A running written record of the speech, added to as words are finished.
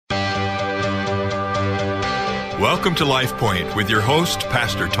Welcome to Life Point with your host,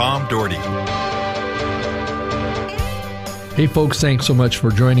 Pastor Tom Dougherty. Hey folks, thanks so much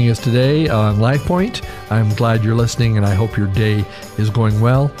for joining us today on Life Point. I'm glad you're listening, and I hope your day is going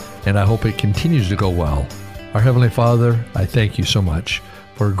well, and I hope it continues to go well. Our Heavenly Father, I thank you so much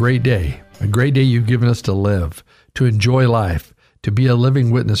for a great day you've given us to live, to enjoy life, to be a living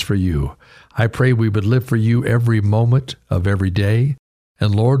witness for you. I pray we would live for you every moment of every day.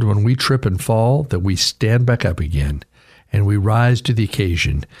 And Lord, when we trip and fall, that we stand back up again and we rise to the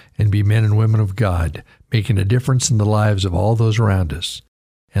occasion and be men and women of God, making a difference in the lives of all those around us.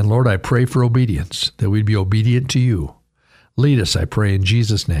 And Lord, I pray for obedience, that we'd be obedient to you. Lead us, I pray, in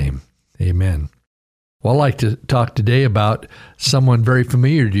Jesus' name. Amen. Well, I'd like to talk today about someone very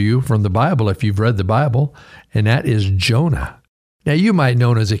familiar to you from the Bible, if you've read the Bible, and that is Jonah. Now, you might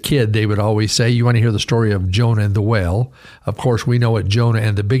know as a kid, they would always say, you want to hear the story of Jonah and the whale. Of course, we know it Jonah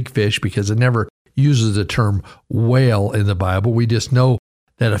and the big fish because it never uses the term whale in the Bible. We just know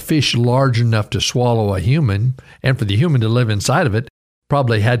that a fish large enough to swallow a human, and for the human to live inside of it,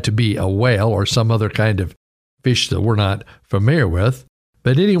 probably had to be a whale or some other kind of fish that we're not familiar with.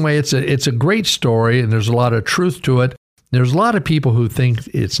 But anyway, it's a great story, and there's a lot of truth to it. There's a lot of people who think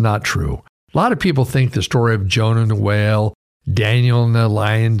it's not true. A lot of people think the story of Jonah and the whale, Daniel in the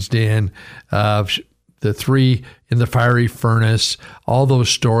lion's den, the three in the fiery furnace, all those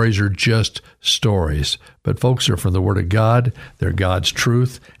stories are just stories. But folks, are from the Word of God. They're God's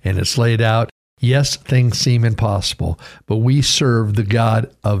truth, and it's laid out. Yes, things seem impossible, but we serve the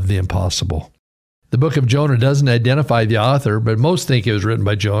God of the impossible. The book of Jonah doesn't identify the author, but most think it was written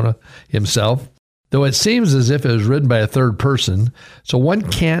by Jonah himself, though it seems as if it was written by a third person, so one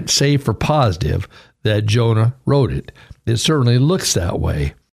can't say for positive that Jonah wrote it. It certainly looks that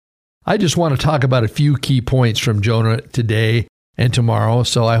way. I just want to talk about a few key points from Jonah today and tomorrow,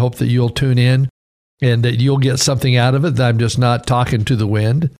 so I hope that you'll tune in and that you'll get something out of it, that I'm just not talking to the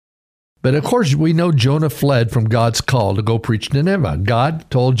wind. But of course, we know Jonah fled from God's call to go preach to Nineveh. God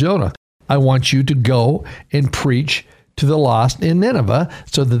told Jonah, I want you to go and preach to the lost in Nineveh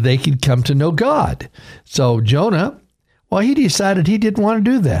so that they could come to know God. So Jonah, well, he decided he didn't want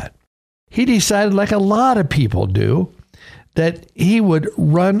to do that. He decided, like a lot of people do, that he would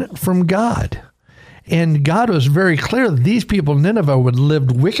run from God. And God was very clear that these people in Nineveh would live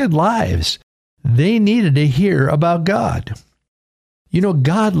wicked lives. They needed to hear about God. You know,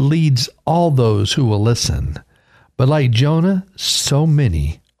 God leads all those who will listen. But like Jonah, so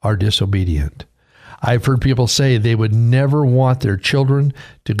many are disobedient. I've heard people say they would never want their children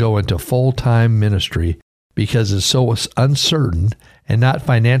to go into full-time ministry because it's so uncertain and not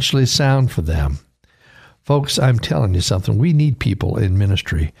financially sound for them. Folks, I'm telling you something. We need people in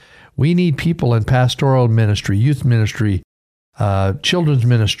ministry. We need people in pastoral ministry, youth ministry, children's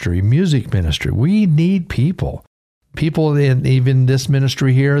ministry, music ministry. We need people. People in even this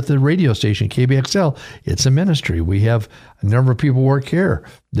ministry here at the radio station, KBXL, it's a ministry. We have a number of people work here.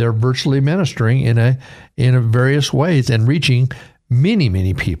 They're virtually ministering in a various ways and reaching many,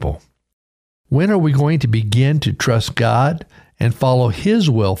 many people. When are we going to begin to trust God and follow His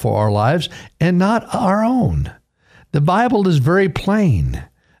will for our lives and not our own? The Bible is very plain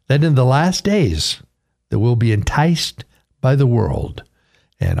that in the last days that we'll be enticed by the world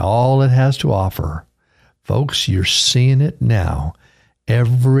and all it has to offer. Folks, you're seeing it now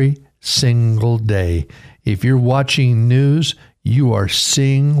every single day. If you're watching news, you are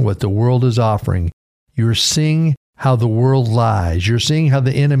seeing what the world is offering. You're seeing how the world lies. You're seeing how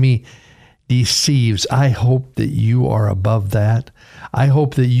the enemy deceives. I hope that you are above that. I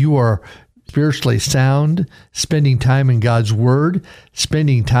hope that you are spiritually sound, spending time in God's Word,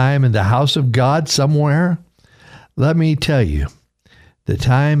 spending time in the house of God somewhere. Let me tell you, the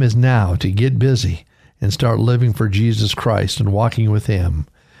time is now to get busy and start living for Jesus Christ and walking with Him,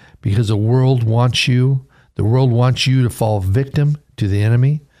 because the world wants you. The world wants you to fall victim to the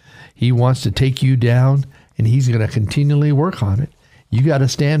enemy. He wants to take you down, and he's going to continually work on it. You got to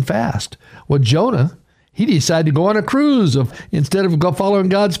stand fast. Well, Jonah, he decided to go on a cruise instead of following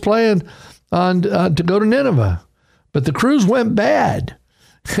God's plan to go to Nineveh. But the cruise went bad.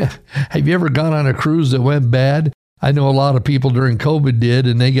 Have you ever gone on a cruise that went bad? I know a lot of people during COVID did,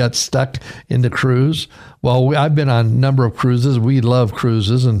 and they got stuck in the cruise. Well, I've been on a number of cruises. We love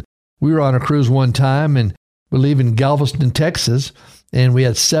cruises, and we were on a cruise one time, and we were leaving Galveston, Texas, and we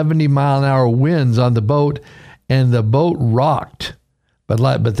had 70-mile-an-hour winds on the boat, and the boat rocked.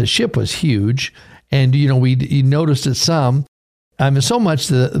 But the ship was huge, and you noticed it some. I mean, so much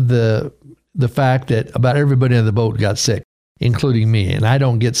the fact that about everybody on the boat got sick, including me, and I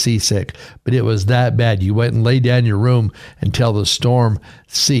don't get seasick, but it was that bad. You went and lay down in your room until the storm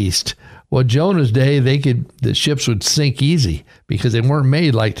ceased. Well, Jonah's day, the ships would sink easy because they weren't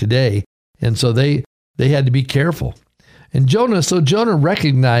made like today. And so they had to be careful. And Jonah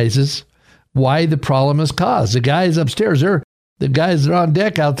recognizes why the problem is caused. The guys upstairs, the guys that are on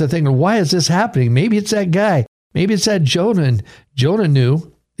deck out there thinking, why is this happening? Maybe it's that guy. Maybe it's that Jonah. And Jonah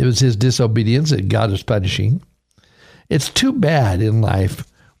knew it was his disobedience that God was punishing. It's too bad in life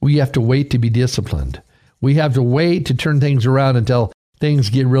we have to wait to be disciplined. We have to wait to turn things around until things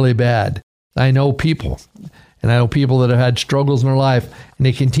get really bad. I know people that have had struggles in their life, and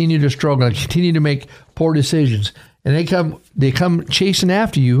they continue to struggle and continue to make poor decisions. And they come chasing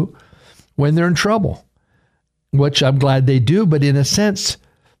after you when they're in trouble, which I'm glad they do. But in a sense,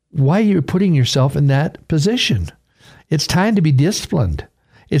 why are you putting yourself in that position? It's time to be disciplined.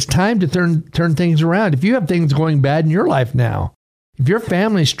 It's time to turn things around. If you have things going bad in your life now, if your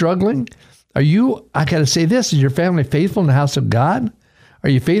family's struggling, I got to say this, is your family faithful in the house of God? Are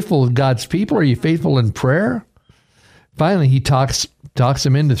you faithful with God's people? Are you faithful in prayer? Finally, he talks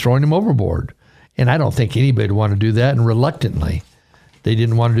them into throwing him overboard. And I don't think anybody would want to do that. And reluctantly, they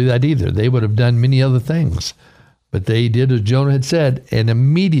didn't want to do that either. They would have done many other things. But they did as Jonah had said. And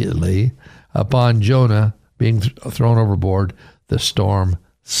immediately upon Jonah being thrown overboard, the storm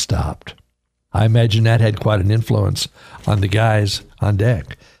stopped. I imagine that had quite an influence on the guys on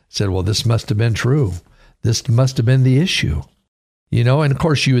deck. Said, well, this must have been true. This must have been the issue. And of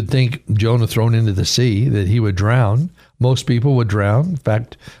course you would think Jonah thrown into the sea, that he would drown. Most people would drown. In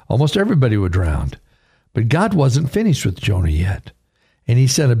fact, almost everybody would drown. But God wasn't finished with Jonah yet. And he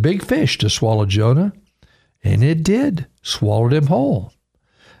sent a big fish to swallow Jonah, and it did, swallowed him whole.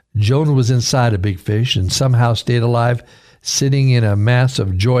 Jonah was inside a big fish and somehow stayed alive, sitting in a mass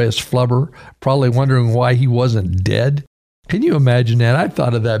of joyous flubber, probably wondering why he wasn't dead. Can you imagine that? I've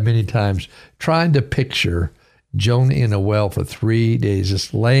thought of that many times, trying to picture Jonah in a well for 3 days,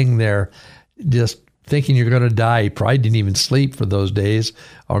 just laying there, just thinking you're going to die. He probably didn't even sleep for those days,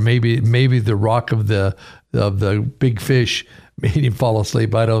 or maybe the rock of the big fish made him fall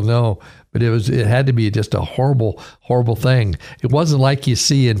asleep. I don't know, but it had to be just a horrible, horrible thing. It wasn't like you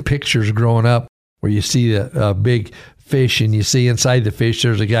see in pictures growing up where you see a big fish and you see inside the fish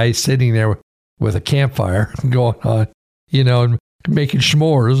there's a guy sitting there with a campfire going on, and making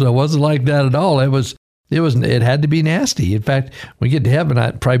s'mores. It wasn't like that at all. It had to be nasty. In fact, when we get to heaven,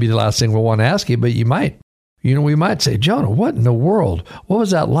 that'd probably be the last thing we'll want to ask you, but we might say, Jonah, what in the world? What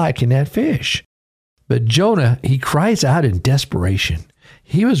was that like in that fish? But Jonah, he cries out in desperation.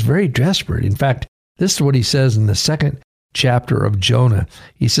 He was very desperate. In fact, this is what he says in the second chapter of Jonah.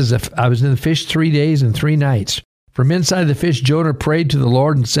 He says, if I was in the fish 3 days and 3 nights. From inside the fish, Jonah prayed to the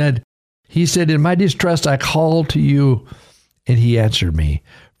Lord and said, in my distress, I called to you, and he answered me.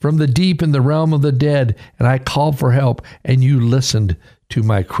 From the deep in the realm of the dead, and I called for help, and you listened to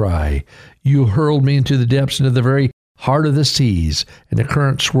my cry. You hurled me into the depths, into the very heart of the seas, and the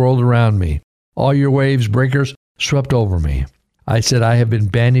current swirled around me. All your waves, breakers, swept over me. I said, I have been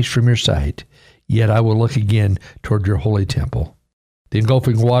banished from your sight, yet I will look again toward your holy temple. The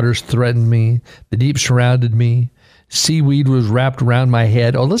engulfing waters threatened me. The deep surrounded me. Seaweed was wrapped around my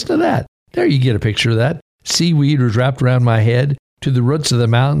head. Oh, listen to that. There you get a picture of that. Seaweed was wrapped around my head. To the roots of the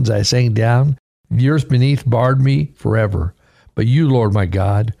mountains I sank down. The earth beneath barred me forever. But you, Lord my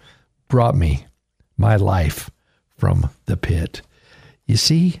God, brought me, my life, from the pit. You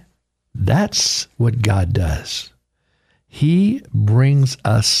see, that's what God does. He brings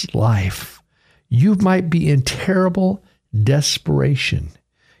us life. You might be in terrible desperation.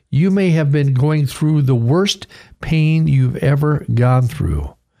 You may have been going through the worst pain you've ever gone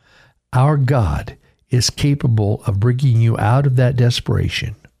through. Our God is capable of bringing you out of that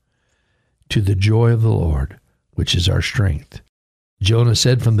desperation to the joy of the Lord, which is our strength. Jonah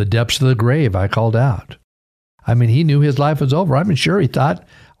said, from the depths of the grave, I called out. He knew his life was over. I'm sure he thought,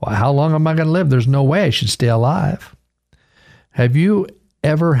 well, how long am I going to live? There's no way I should stay alive. Have you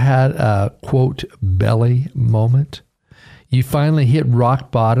ever had a, quote, belly moment? You finally hit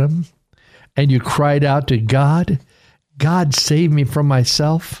rock bottom and you cried out to God, God, save me from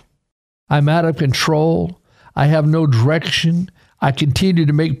myself. I'm out of control. I have no direction. I continue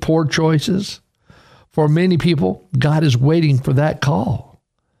to make poor choices. For many people, God is waiting for that call.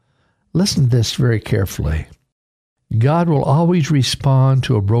 Listen to this very carefully. God will always respond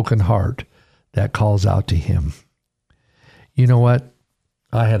to a broken heart that calls out to him. You know what?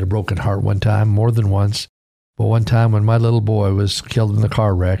 I had a broken heart one time, more than once. But one time when my little boy was killed in a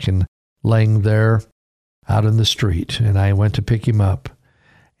car wreck and laying there out in the street, and I went to pick him up.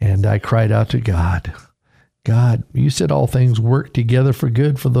 And I cried out to God, God, you said all things work together for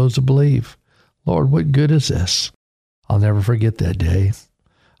good for those who believe. Lord, what good is this? I'll never forget that day.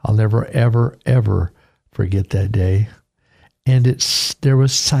 I'll never, ever, ever forget that day. And there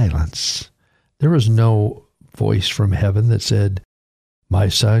was silence. There was no voice from heaven that said, my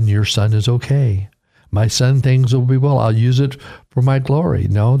son, your son is okay. My son, things will be well. I'll use it for my glory.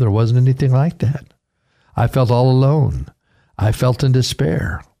 No, there wasn't anything like that. I felt all alone. I felt in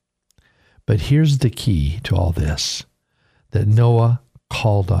despair. But here's the key to all this, that Noah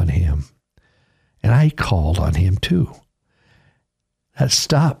called on him. And I called on him too. That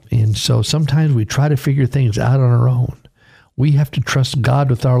stopped. And so sometimes we try to figure things out on our own. We have to trust God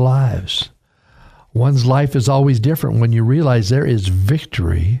with our lives. One's life is always different when you realize there is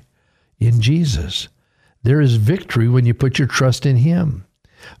victory in Jesus. There is victory when you put your trust in Him.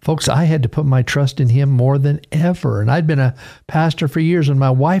 Folks, I had to put my trust in Him more than ever. And I'd been a pastor for years, and my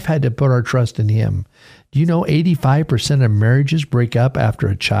wife had to put our trust in Him. Do you know 85% of marriages break up after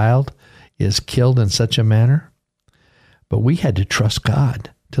a child is killed in such a manner? But we had to trust God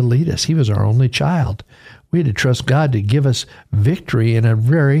to lead us. He was our only child. We had to trust God to give us victory in a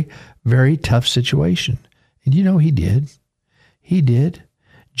very, very tough situation. And you know He did. He did.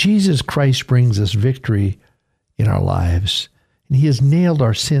 Jesus Christ brings us victory in our lives. And He has nailed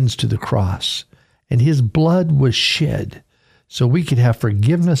our sins to the cross. And His blood was shed so we could have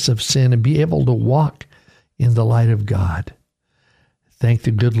forgiveness of sin and be able to walk in the light of God. Thank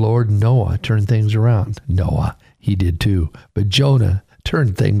the good Lord, Noah turned things around. Noah, he did too. But Jonah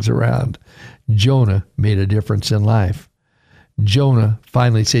turned things around. Jonah made a difference in life. Jonah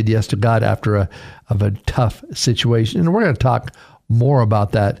finally said yes to God after a tough situation. And we're going to talk more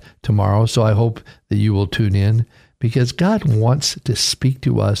about that tomorrow, so I hope that you will tune in, because God wants to speak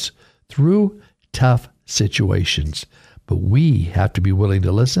to us through tough situations. But we have to be willing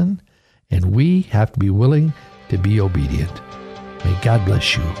to listen, and we have to be willing to be obedient. May God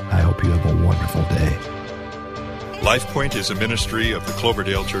bless you. I hope you have a wonderful day. LifePoint is a ministry of the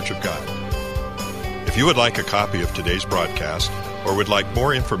Cloverdale Church of God. If you would like a copy of today's broadcast or would like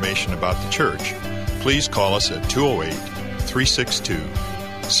more information about the church, please call us at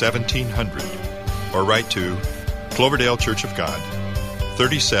 208-362-1700 or write to Cloverdale Church of God,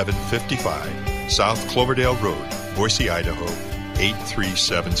 3755 South Cloverdale Road, Boise, Idaho,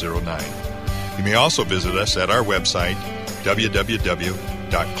 83709. You may also visit us at our website,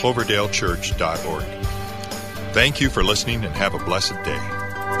 www.cloverdalechurch.org. Thank you for listening and have a blessed day.